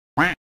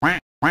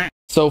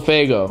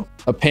SoFaygo,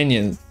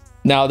 opinions.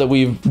 Now that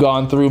we've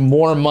gone through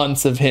more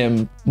months of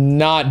him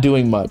not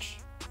doing much.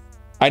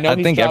 I know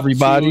I think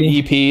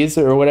everybody 2 EPs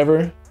or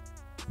whatever,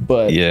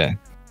 but yeah.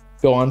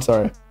 Go on,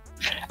 sorry.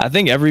 I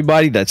think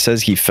everybody that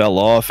says he fell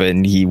off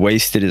and he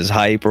wasted his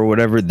hype or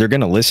whatever, they're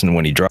gonna listen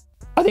when he drops.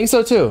 I think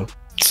so too.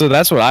 So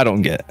that's what I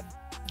don't get.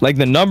 Like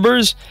the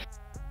numbers,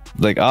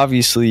 like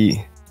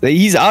obviously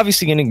he's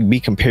obviously gonna be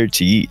compared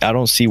to Yeet. I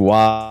don't see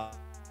why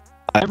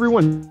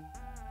everyone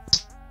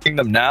seeing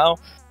them now,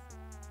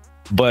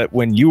 but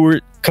when you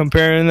were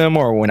comparing them,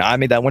 or when I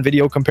made that one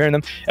video comparing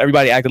them,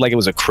 everybody acted like it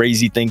was a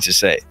crazy thing to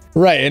say.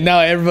 Right, and now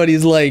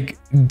everybody's like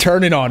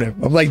turning on him.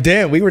 I'm like,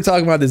 damn, we were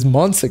talking about this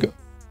months ago.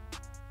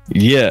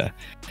 Yeah.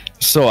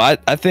 So I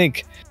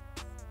think,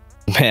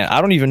 man,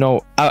 I don't even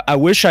know. I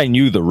wish I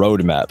knew the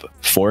roadmap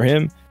for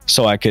him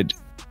so I could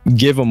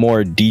give a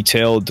more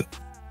detailed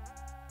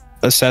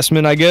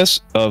assessment, I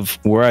guess, of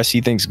where I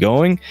see things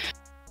going.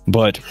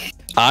 But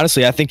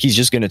honestly, I think he's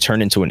just going to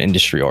turn into an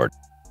industry artist.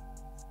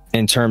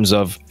 In terms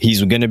of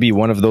he's going to be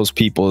one of those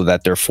people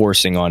that they're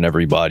forcing on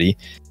everybody.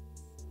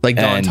 Like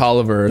Don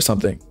Toliver or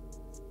something.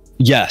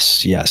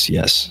 Yes.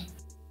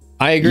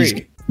 I agree. He's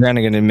kind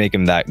of going to make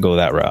him go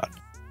that route.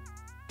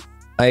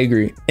 I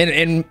agree.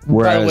 And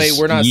by the way,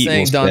 we're not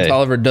saying Don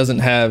Toliver doesn't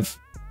have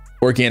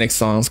organic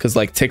songs, because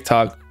like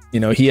TikTok,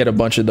 you know, he had a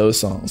bunch of those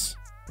songs.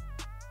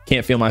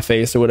 Can't Feel My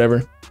Face or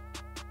whatever.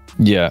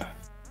 Yeah.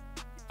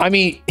 I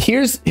mean,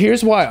 here's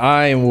why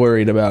I am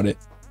worried about it.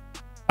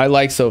 I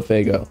like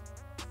SoFaygo,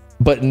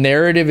 but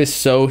narrative is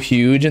so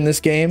huge in this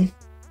game,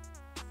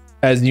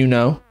 as you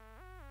know.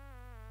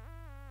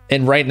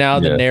 And right now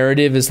the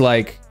narrative is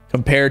like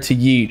compared to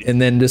Yeet,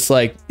 and then just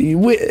like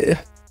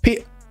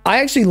I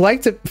actually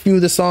liked a few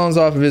of the songs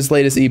off of his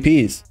latest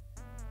EPs.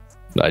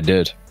 I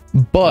did,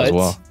 but as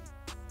well.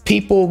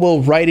 People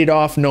will write it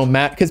off no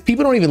matter, because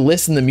people don't even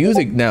listen to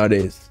music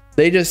nowadays.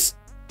 They just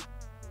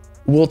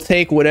will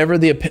take whatever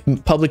the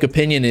public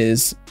opinion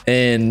is,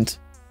 and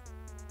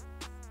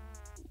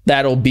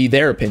that'll be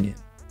their opinion.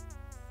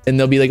 And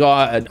they'll be like,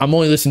 oh, I'm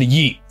only listening to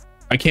Yeet.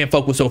 I can't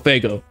fuck with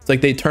SoFaygo. It's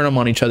like they turn them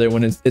on each other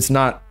when it's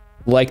not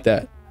like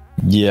that.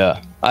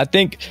 Yeah, I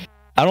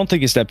don't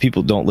think it's that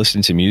people don't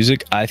listen to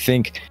music. I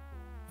think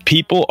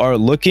people are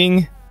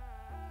looking,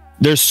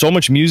 there's so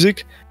much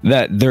music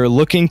that they're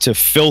looking to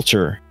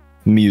filter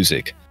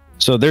music.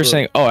 So they're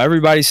saying, oh,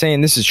 everybody's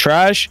saying this is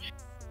trash.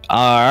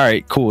 All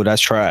right, cool,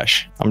 that's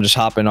trash. I'm just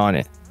hopping on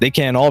it. They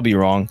can't all be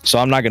wrong, so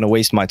I'm not going to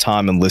waste my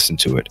time and listen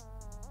to it.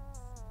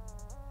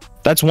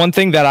 That's one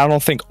thing that I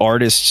don't think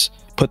artists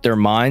put their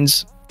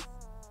minds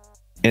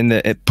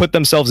put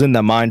themselves in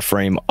the mind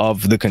frame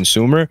of the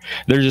consumer.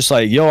 They're just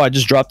like, yo, I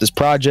just dropped this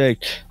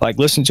project, like,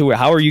 listen to it.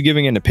 How are you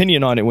giving an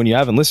opinion on it when you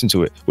haven't listened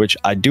to it? Which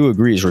I do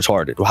agree is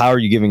retarded. How are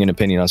you giving an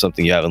opinion on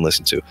something you haven't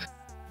listened to?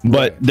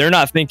 But they're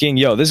not thinking,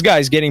 yo, this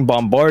guy's getting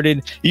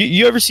bombarded.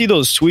 You ever see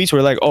those tweets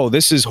where like, oh,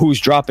 this is who's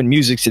dropping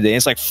music today, and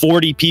it's like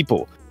 40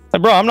 people.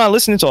 Like, bro, I'm not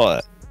listening to all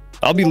that.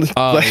 I'll be like,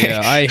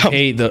 yeah, I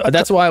hate those.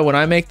 That's why when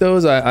I make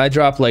those, I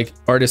drop like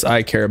artists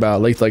I care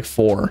about, like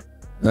 4.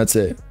 That's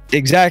it.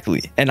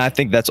 Exactly. And I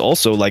think that's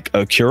also like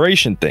a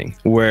curation thing,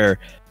 where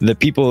the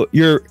people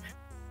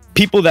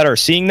that are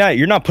seeing that,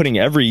 you're not putting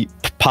every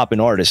poppin'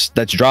 artist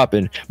that's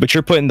dropping, but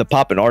you're putting the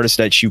poppin' artist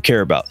that you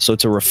care about. So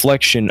it's a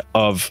reflection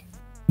of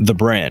the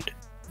brand.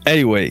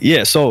 Anyway,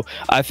 yeah, so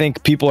I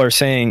think people are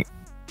trying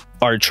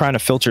to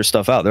filter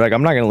stuff out. They're like,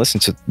 I'm not going to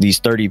listen to these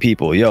 30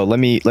 people. Yo, let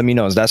me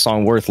know, is that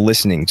song worth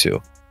listening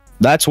to?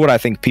 That's what I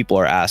think people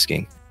are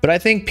asking. But I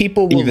think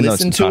people will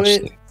listen to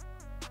it,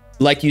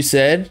 like you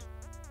said,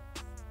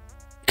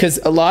 because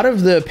a lot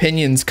of the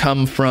opinions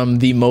come from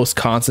the most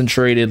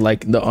concentrated,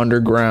 like the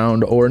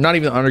underground, or not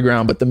even the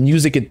underground, but the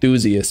music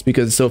enthusiasts,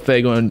 because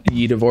SoFaygo and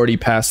Yeet have already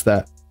passed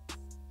that.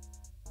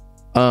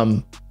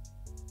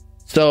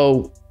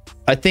 So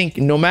I think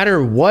no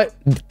matter what,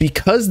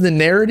 because the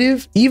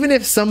narrative, even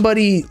if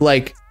somebody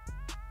like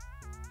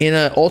in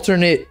an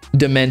alternate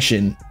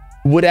dimension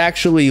would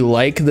actually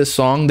like the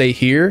song they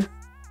hear,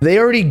 they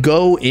already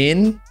go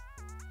in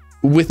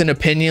with an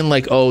opinion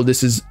like, oh,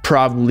 this is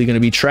probably going to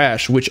be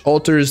trash, which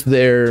alters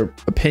their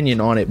opinion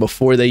on it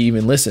before they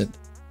even listen.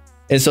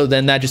 And so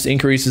then that just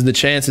increases the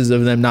chances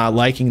of them not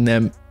liking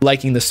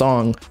the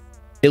song,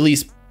 at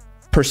least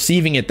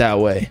perceiving it that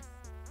way.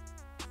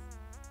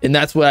 And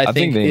that's what I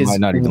think they might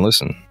not even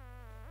listen.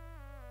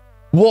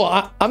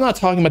 Well, I'm not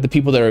talking about the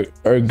people that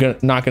are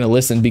not going to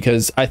listen,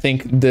 because I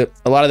think that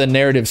a lot of the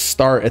narratives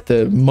start at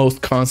the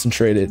most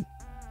concentrated.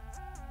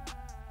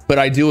 But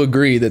I do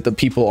agree that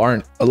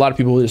a lot of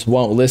people just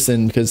won't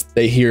listen because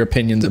they hear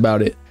opinions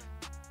about it.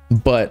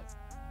 But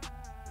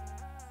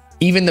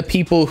even the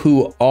people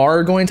who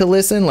are going to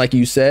listen, like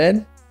you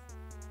said,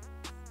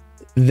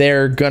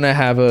 they're going to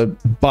have a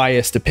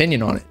biased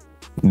opinion on it.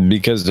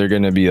 Because they're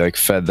going to be like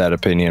fed that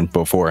opinion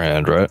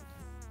beforehand, right?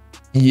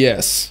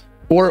 Yes.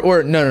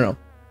 Or no.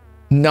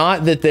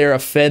 Not that they're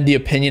fed the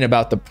opinion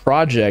about the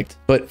project,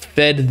 but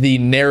fed the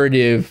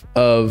narrative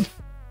of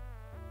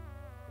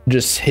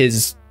just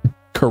his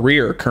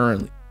career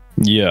currently.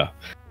 Yeah.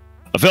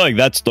 I feel like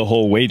that's the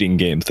whole waiting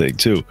game thing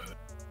too.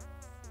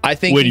 I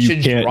think when he should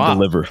you can't drop.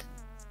 deliver.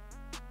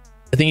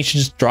 I think he should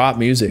just drop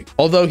music.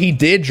 Although he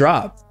did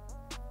drop.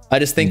 I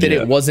just think that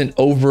it wasn't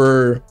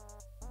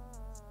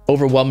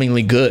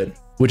overwhelmingly good,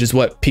 which is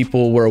what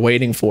people were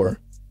waiting for.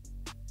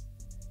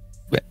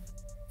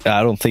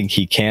 I don't think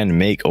he can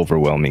make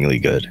overwhelmingly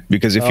good,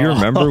 because if you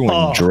remember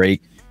when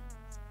Drake,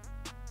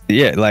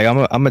 like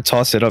I'm gonna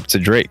toss it up to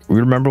Drake. We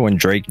remember when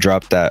Drake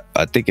dropped that,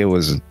 I think it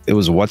was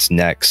What's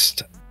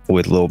Next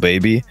with Lil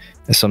Baby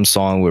and some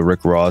song with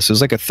Rick Ross. It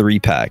was like a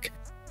 3-pack.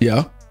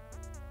 Yeah.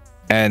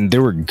 And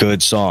there were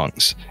good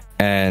songs.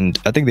 And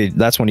I think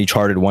that's when he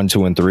charted 1,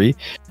 2, and 3.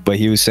 But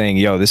he was saying,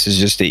 yo, this is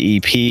just the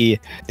EP.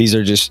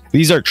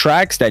 These are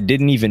tracks that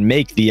didn't even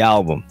make the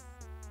album.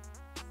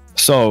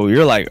 So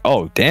you're like,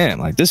 oh damn,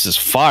 like this is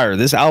fire.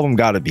 This album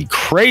got to be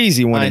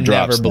crazy when it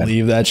drops. I never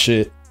believe that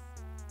shit.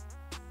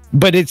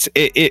 But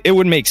it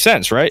would make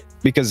sense, right?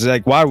 Because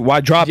like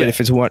why drop it if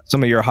it's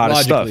some of your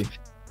hottest stuff?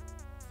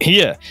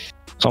 Yeah.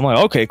 So I'm like,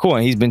 okay, cool.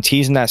 And he's been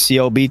teasing that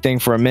CLB thing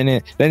for a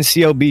minute. Then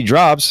CLB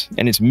drops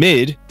and it's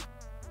mid.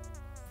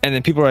 And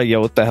then people are like,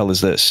 yo, what the hell is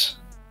this?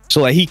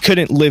 So like he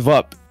couldn't live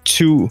up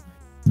to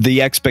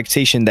the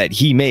expectation that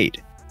he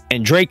made.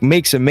 And Drake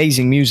makes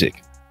amazing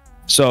music.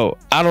 So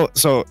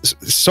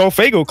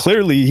SoFaygo,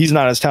 clearly he's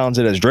not as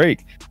talented as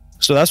Drake.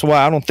 So that's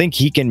why I don't think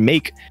he can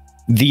make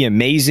the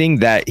amazing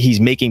that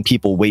he's making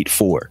people wait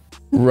for.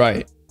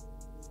 Right.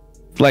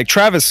 Like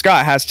Travis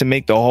Scott has to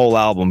make the whole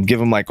album, give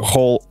him like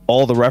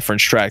all the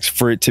reference tracks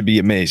for it to be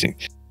amazing.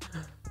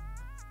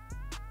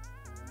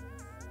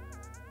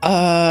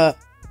 Yeah,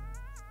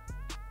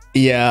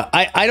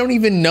 I don't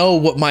even know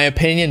what my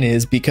opinion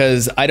is,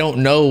 because I don't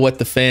know what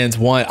the fans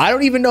want. I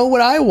don't even know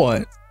what I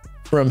want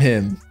from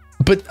him.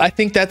 But I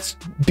think that's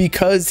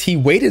because he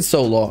waited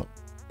so long.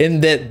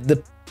 And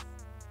that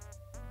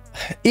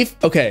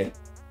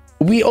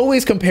we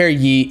always compare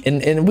Yeet,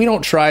 and we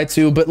don't try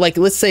to, but like,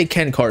 let's say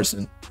Ken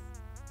Carson.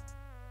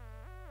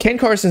 Ken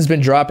Carson's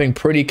been dropping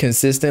pretty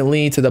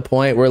consistently to the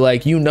point where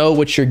like, you know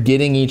what you're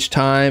getting each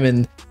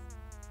time,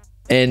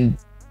 and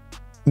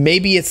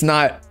maybe it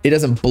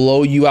doesn't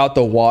blow you out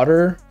the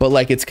water, but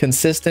like it's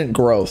consistent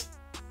growth.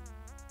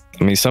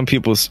 I mean, some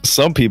people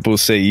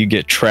say you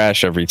get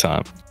trash every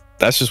time.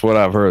 That's just what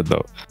I've heard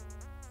though.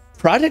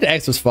 Project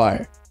X was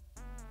fire.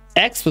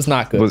 X was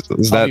not good.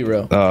 Was that, be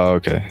real. Oh,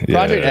 okay. Yeah,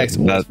 Project X.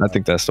 I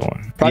think that's the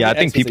one. I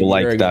think people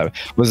like that.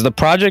 Was the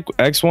Project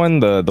X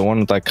one the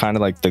one with like kind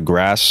of like the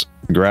grass,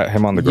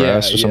 him on the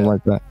grass or something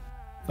like that?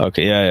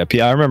 Okay, yeah.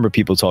 I remember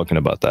people talking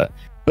about that.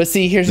 But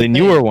see, here's the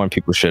newer one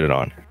people shitted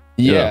on.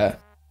 Yeah,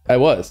 I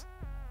was.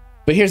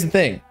 But here's the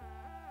thing.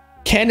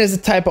 Ken is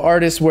the type of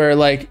artist where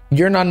like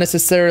you're not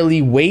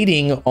necessarily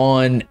waiting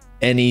on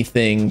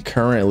anything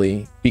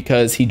currently,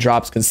 because he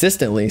drops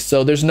consistently,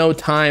 so there's no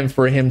time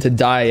for him to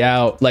die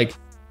out. Like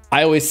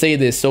I always say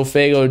this,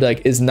 SoFaygo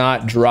like is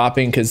not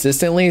dropping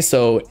consistently,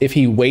 so if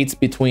he waits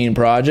between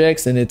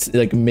projects and it's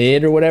like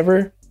mid or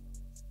whatever,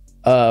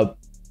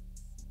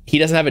 he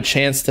doesn't have a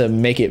chance to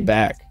make it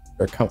back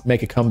or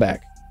make a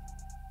comeback.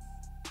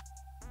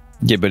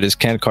 Yeah, but is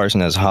Ken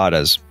Carson as hot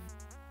as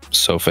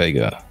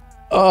SoFaygo?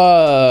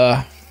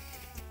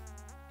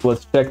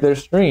 Let's check their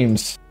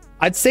streams.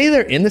 I'd say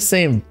they're in the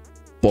same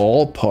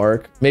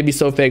ballpark. Maybe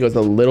SoFaygo's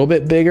a little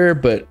bit bigger,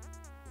 but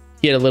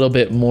he had a little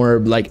bit more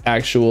like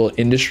actual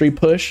industry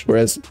push,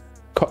 whereas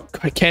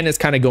Ken is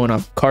kind of going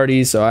off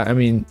Cardi. So I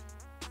mean,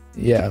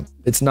 yeah,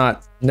 it's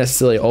not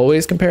necessarily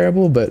always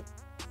comparable, but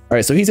all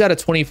right. So he's got a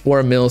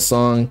 24 mil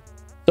song.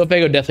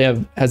 SoFaygo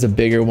definitely has a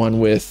bigger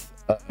one with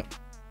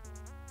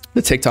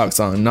the TikTok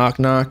song Knock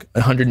Knock,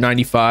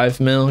 195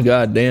 mil.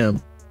 God damn,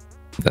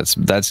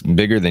 that's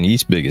bigger than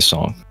Yeat's biggest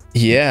song.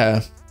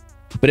 Yeah,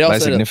 but it also by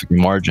a significant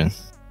margin.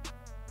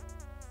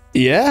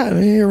 Yeah, I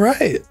mean, you're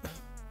right.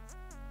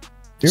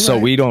 So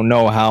we don't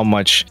know how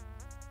much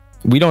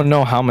of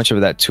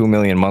that 2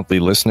 million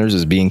monthly listeners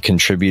is being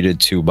contributed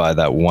to by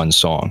that one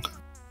song.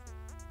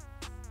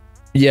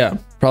 Yeah,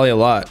 probably a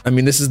lot. I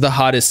mean, this is the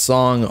hottest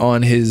song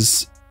on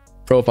his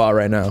profile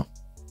right now.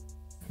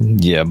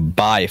 Yeah,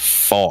 by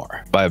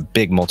far, by a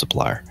big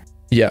multiplier.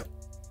 Yeah.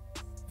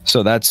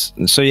 So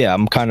yeah,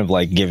 I'm kind of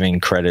like giving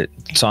credit.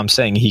 So I'm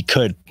saying he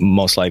could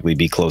most likely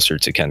be closer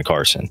to Ken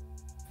Carson.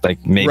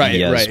 Like maybe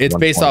right. It's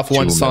based off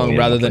one song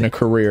rather than a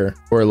career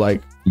or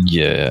like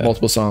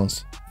multiple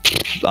songs.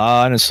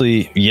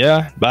 Honestly,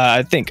 yeah. But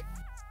I think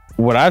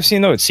what I've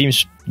seen though, it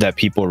seems that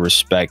people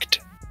respect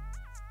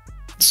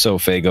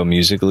SoFaygo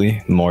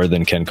musically more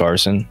than Ken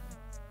Carson.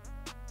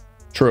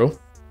 True.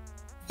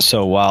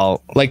 So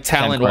while like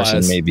talent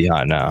wise, may be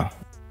hot now.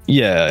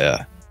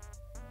 Yeah.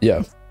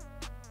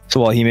 So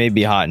while he may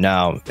be hot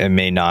now, it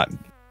may not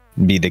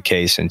be the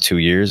case in 2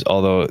 years.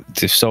 Although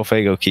if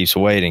SoFaygo keeps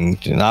waiting,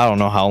 I don't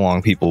know how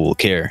long people will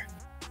care.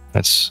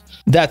 That's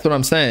what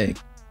I'm saying.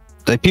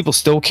 Like people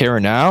still care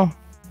now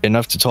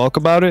enough to talk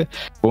about it,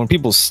 but when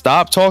people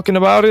stop talking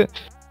about it,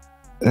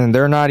 and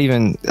they're not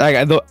even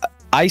like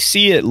I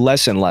see it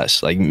less and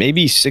less. Like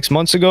maybe 6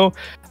 months ago,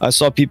 I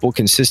saw people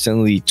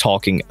consistently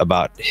talking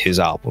about his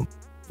album.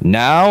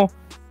 Now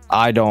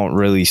I don't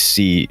really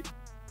see.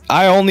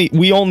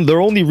 The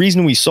only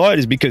reason we saw it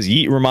is because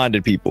Yeet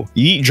reminded people.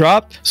 Yeet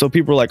dropped, so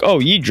people were like, "Oh,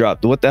 Yeet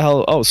dropped. What the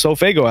hell? Oh,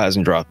 SoFaygo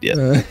hasn't dropped yet."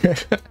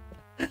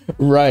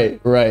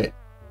 Right.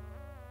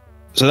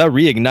 So that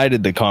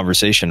reignited the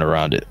conversation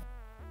around it.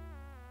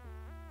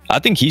 I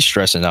think he's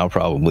stressing out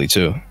probably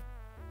too.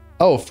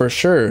 Oh, for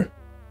sure.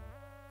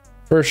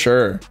 For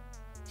sure.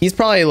 He's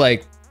probably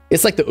like,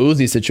 it's like the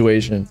Uzi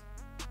situation.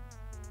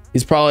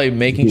 He's probably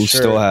making Who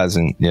sure. Still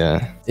hasn't,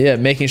 yeah. Yeah,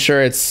 making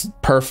sure it's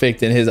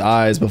perfect in his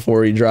eyes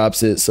before he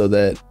drops it so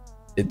that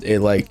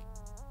it like,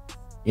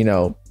 you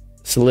know,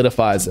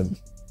 solidifies him.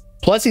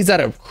 Plus, he's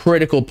at a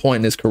critical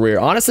point in his career.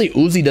 Honestly,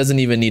 Uzi doesn't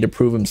even need to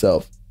prove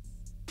himself.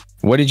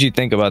 What did you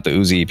think about the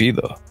Uzi EP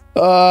though?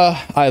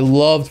 I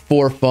loved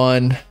For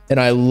Fun, and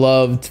I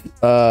loved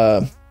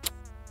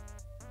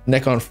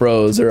Neck on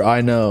Froze or I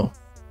Know.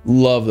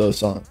 Love those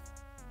songs.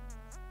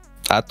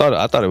 I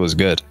thought it was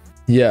good.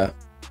 Yeah.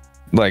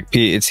 Like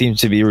it seemed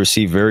to be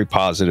received very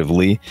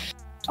positively.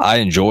 I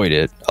enjoyed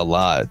it a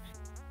lot.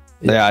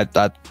 Yeah,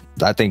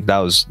 I think that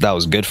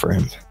was good for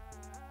him.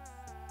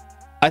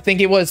 I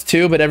think it was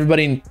too, but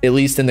everybody, at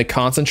least in the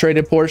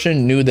concentrated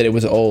portion, knew that it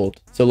was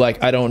old. So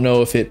like, I don't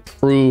know if it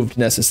proved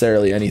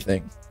necessarily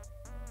anything.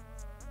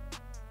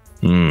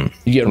 You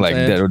get what I'm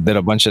saying? Did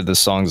a bunch of the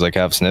songs like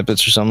have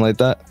snippets or something like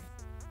that?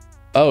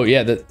 Oh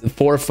yeah, the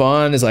For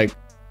Fun is like,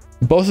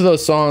 both of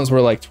those songs were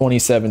like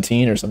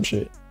 2017 or some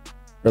shit,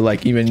 or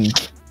like even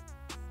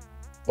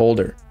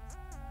older.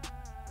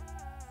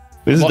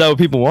 Isn't that what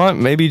people want?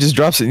 Maybe he just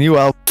drops a new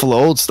album full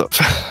of old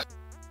stuff.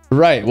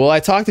 Right. Well,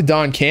 I talked to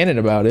Don Cannon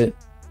about it.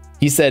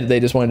 He said they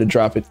just wanted to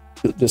drop it,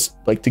 just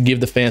like to give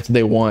the fans what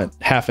they want,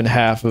 half and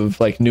half of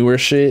like newer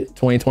shit,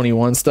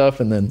 2021 stuff,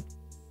 and then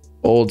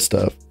old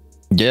stuff.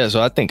 Yeah,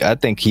 so I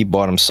think he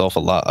bought himself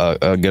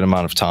a good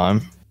amount of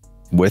time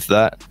with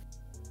that.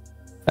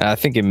 And I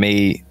think it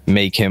may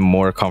make him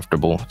more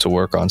comfortable to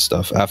work on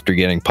stuff after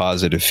getting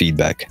positive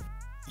feedback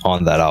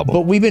on that album.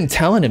 But we've been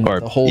telling him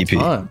the whole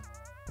time.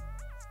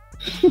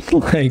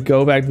 Like,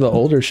 go back to the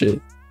older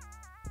shit.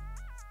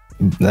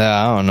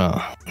 Yeah, I don't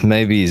know.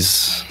 Maybe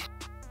he's...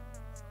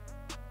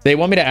 They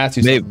want me to ask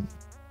you something.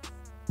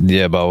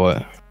 Yeah, about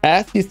what?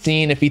 Ask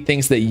Yassine if he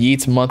thinks that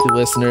Yeat's monthly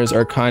listeners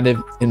are kind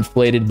of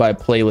inflated by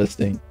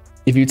playlisting.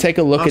 If you take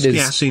a look at his...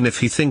 Yassine if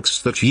he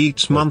thinks that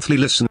Yeat's monthly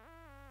listeners...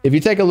 If you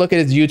take a look at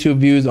his YouTube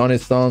views on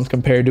his songs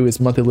compared to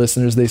his monthly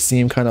listeners, they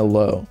seem kind of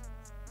low.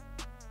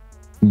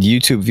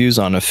 YouTube views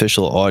on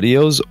official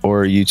audios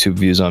or YouTube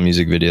views on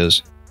music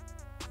videos?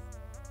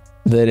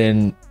 They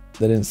didn't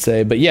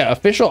say, but yeah,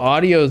 official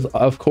audios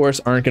of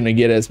course aren't going to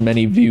get as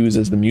many views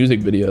as the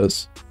music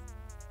videos.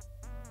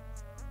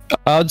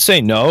 I'd say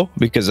no,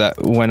 because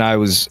when I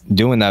was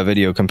doing that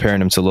video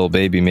comparing him to Lil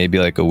Baby maybe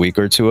like a week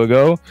or two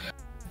ago,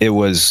 it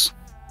was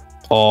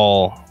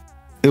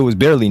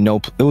barely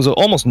it was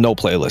almost no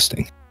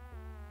playlisting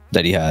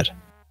that he had.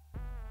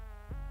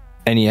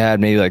 And he had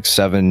maybe like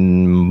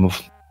 7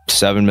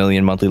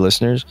 million monthly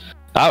listeners.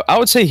 I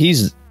would say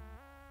he's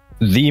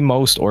the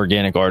most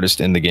organic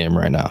artist in the game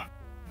right now.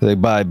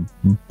 Like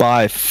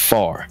by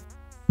far.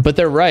 But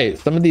they're right.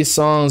 Some of these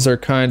songs are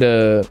kind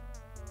of,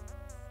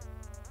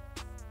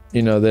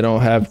 you know, they don't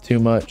have too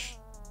much.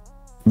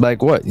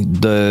 Like what?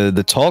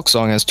 The Talk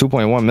song has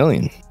 2.1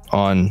 million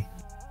on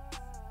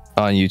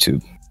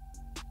YouTube.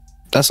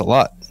 That's a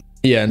lot.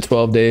 Yeah, in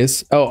 12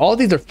 days. Oh, all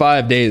these are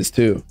 5 days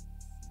too.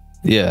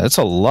 Yeah, that's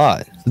a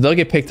lot. So they'll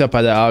get picked up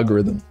by the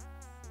algorithm.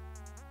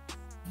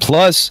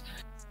 Plus,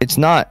 it's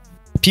not...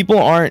 People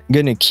aren't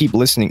going to keep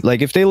listening.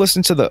 Like, if they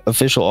listen to the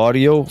official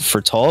audio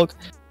for Talk,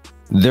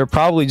 they're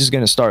probably just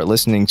going to start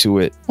listening to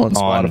it on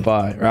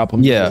Spotify or Apple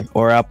Music. Yeah,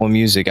 or Apple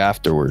Music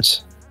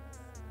afterwards.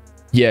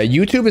 Yeah,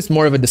 YouTube is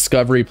more of a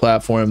discovery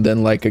platform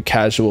than like a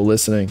casual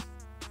listening.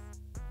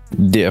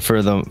 Yeah,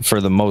 for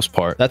the most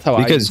part. That's how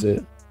I use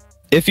it.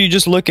 If you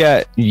just look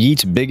at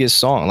Yeat's biggest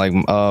song, like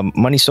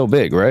Money So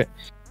Big, right?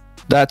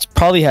 That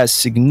probably has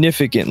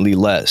significantly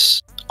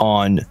less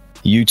on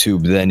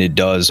YouTube than it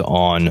does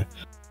on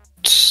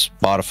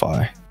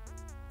Spotify.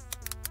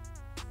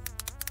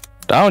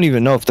 I don't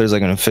even know if there's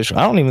like an official...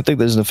 I don't even think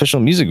there's an official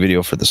music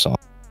video for the song.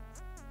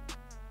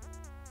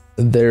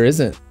 There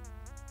isn't.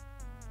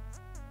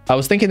 I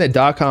was thinking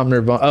that .com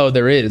Nirvana... Oh,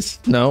 there is.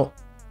 No.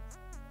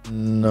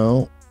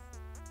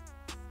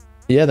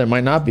 Yeah, there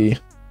might not be.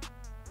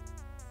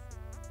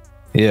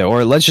 Yeah,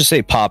 or let's just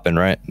say Poppin',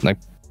 right? Like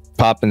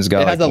Poppin's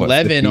got... It has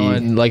 11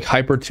 on like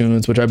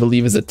Hypertunes, which I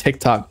believe is a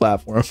TikTok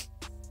platform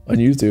on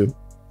YouTube.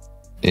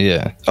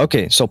 Yeah.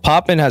 Okay, so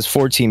Poppin' has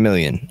 14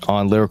 million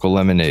on Lyrical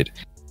Lemonade.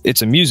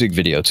 It's a music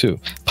video too.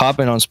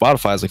 Poppin' on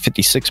Spotify is like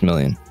 56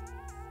 million.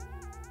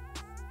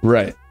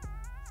 Right.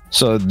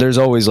 So there's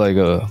always like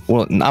a...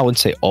 Well, I wouldn't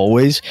say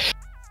always,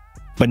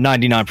 but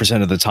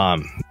 99% of the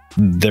time,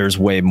 there's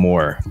way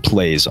more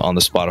plays on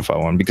the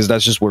Spotify one because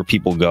that's just where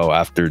people go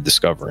after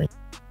discovering.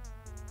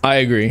 I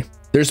agree.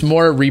 There's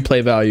more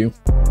replay value.